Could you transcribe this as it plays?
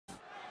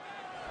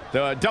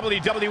The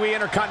WWE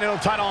Intercontinental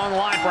title on the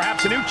line.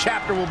 Perhaps a new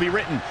chapter will be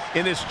written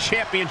in this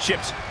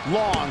championship's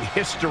long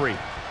history.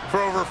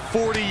 For over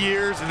 40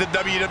 years, the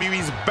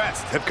WWE's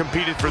best have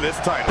competed for this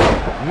title.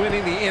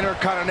 Winning the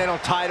Intercontinental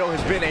title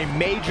has been a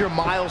major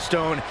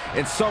milestone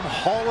in some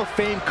Hall of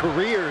Fame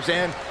careers,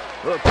 and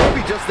well, it could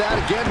be just that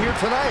again here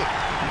tonight.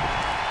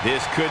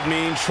 This could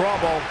mean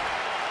trouble.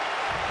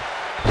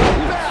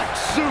 Back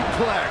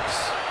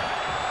suplex.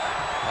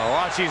 Oh,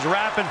 watch these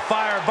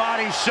rapid-fire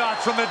body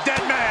shots from the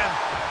dead man.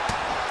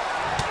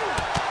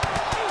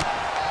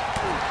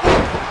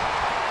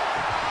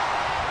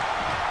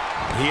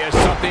 He has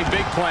something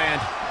big planned.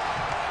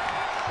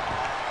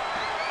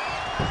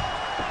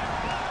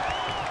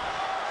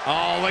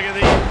 Oh, look at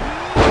the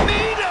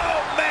knee.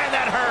 Oh, man,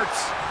 that hurts.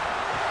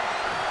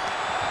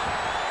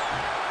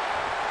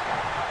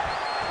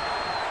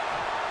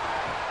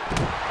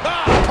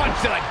 Ah, punch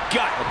to the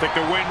gut. I'll take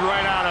the wind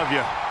right out of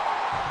you.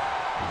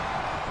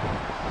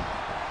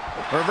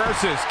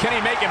 Reverses. Can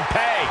he make him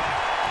pay?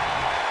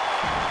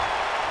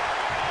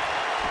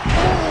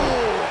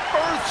 Oh,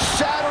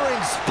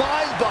 earth-shattering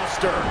spine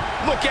buster.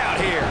 Look out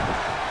here.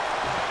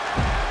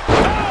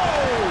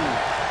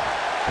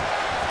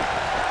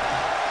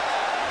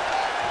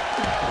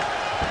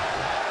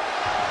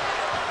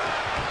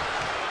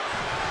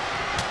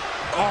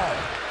 Oh,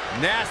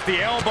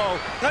 nasty elbow.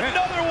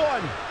 Another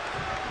one.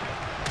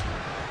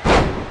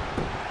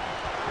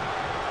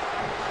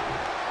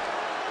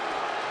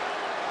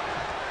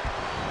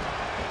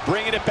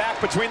 Bringing it back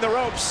between the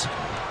ropes.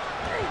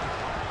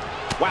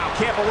 Wow,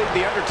 can't believe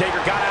the Undertaker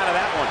got out of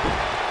that one.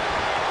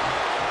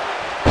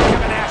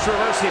 Nash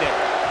reversing it.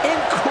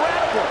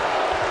 Incredible.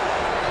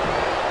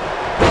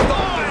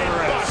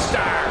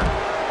 Buster.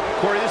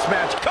 Corey, this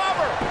match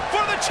cover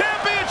for the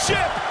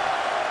championship.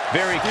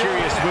 Very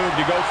curious move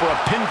to go for a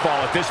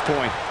pinfall at this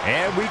point.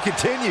 And we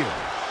continue.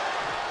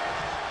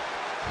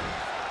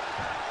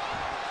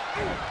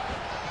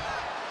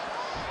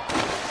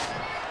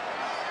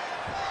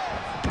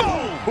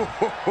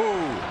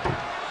 Boom!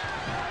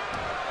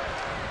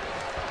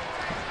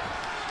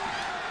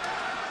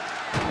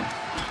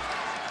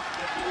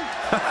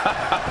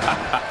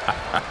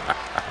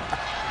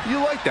 You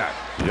like that?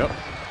 Yep.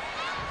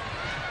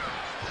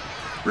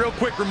 Real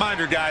quick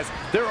reminder, guys,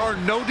 there are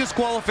no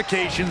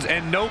disqualifications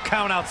and no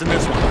countouts in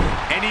this one.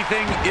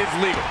 Anything is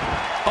legal.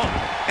 Oh,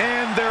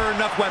 and there are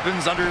enough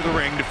weapons under the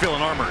ring to fill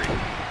an armory.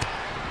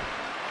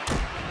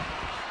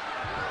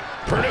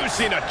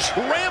 Producing a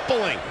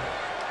trampling.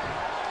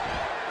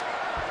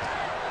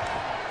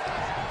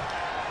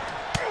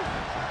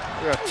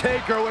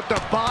 Taker with the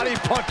body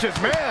punches,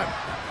 man.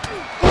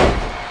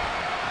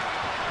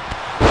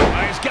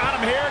 He's got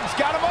him here. He's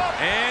got him up.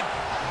 And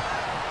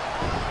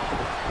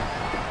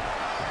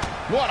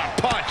what a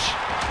punch.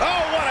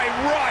 Oh, what a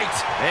right.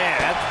 man,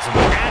 that's some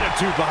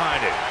attitude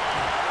behind it.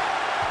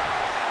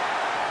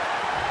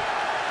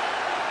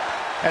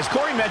 As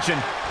Corey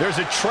mentioned, there's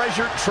a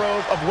treasure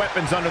trove of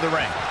weapons under the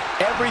ring.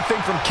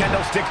 Everything from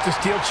kendo sticks to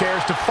steel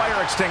chairs to fire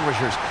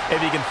extinguishers. If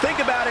you can think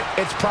about it,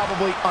 it's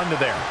probably under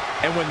there.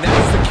 And when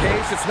that's the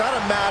case, it's not a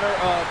matter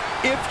of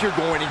if you're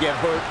going to get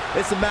hurt.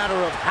 It's a matter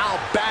of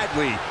how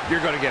badly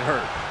you're going to get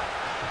hurt.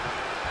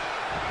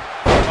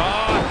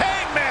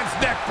 Hangman's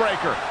neck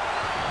breaker.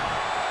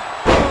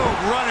 Boom,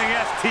 running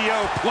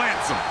STO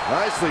plants him.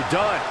 Nicely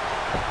done.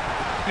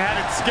 Had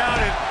it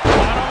scouted.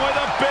 On him with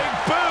a big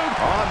boot.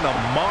 On the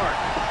mark.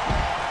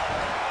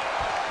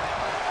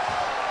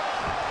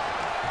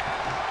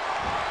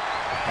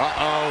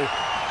 Uh-oh.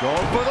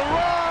 Going for the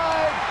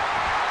ride.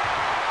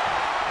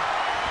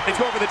 He's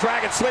going for the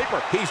Dragon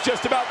Sleeper. He's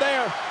just about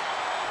there.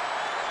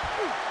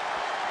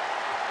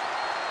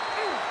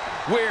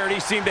 Weird, he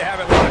seemed to have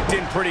it locked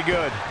in pretty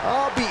good.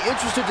 I'll be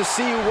interested to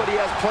see what he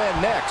has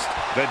planned next.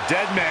 The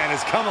dead man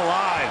has come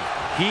alive.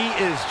 He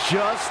is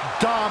just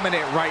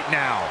dominant right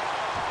now.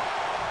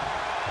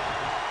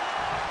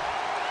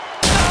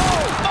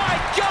 Oh, my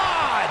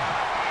God!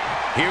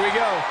 Here we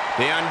go.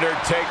 The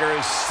Undertaker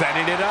is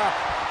setting it up.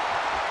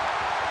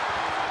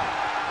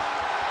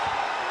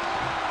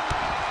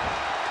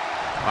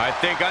 I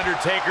think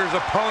Undertaker's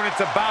opponent's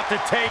about to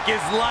take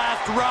his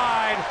last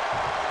ride.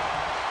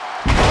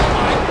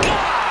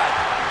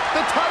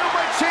 The title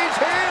might change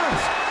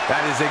hands.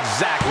 That is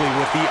exactly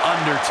what The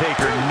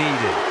Undertaker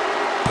needed.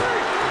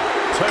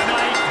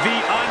 Tonight, The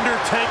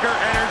Undertaker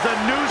enters a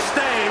new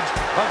stage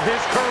of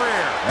his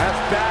career. That's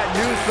bad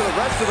news for the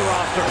rest of the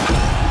roster.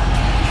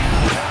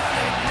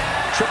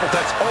 Triple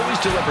Threats always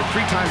deliver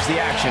 3 times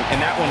the action,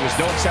 and that one was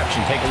no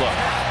exception. Take a look.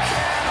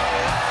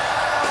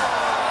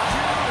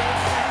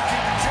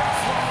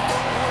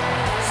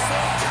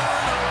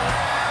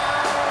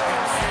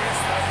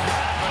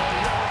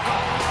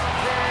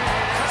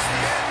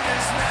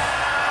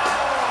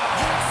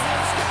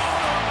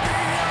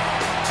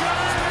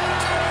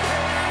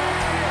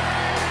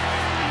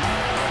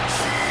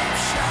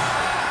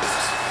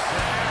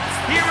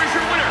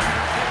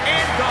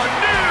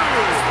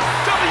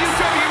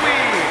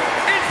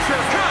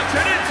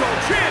 Intercontinental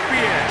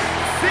Champion,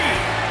 The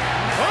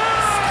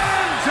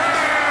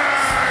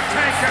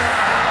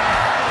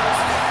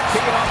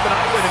kicking off the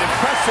night with an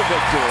impressive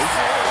victory.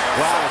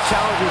 Wow, the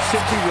challenger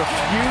simply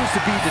refused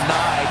to be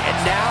denied, and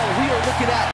now we are looking at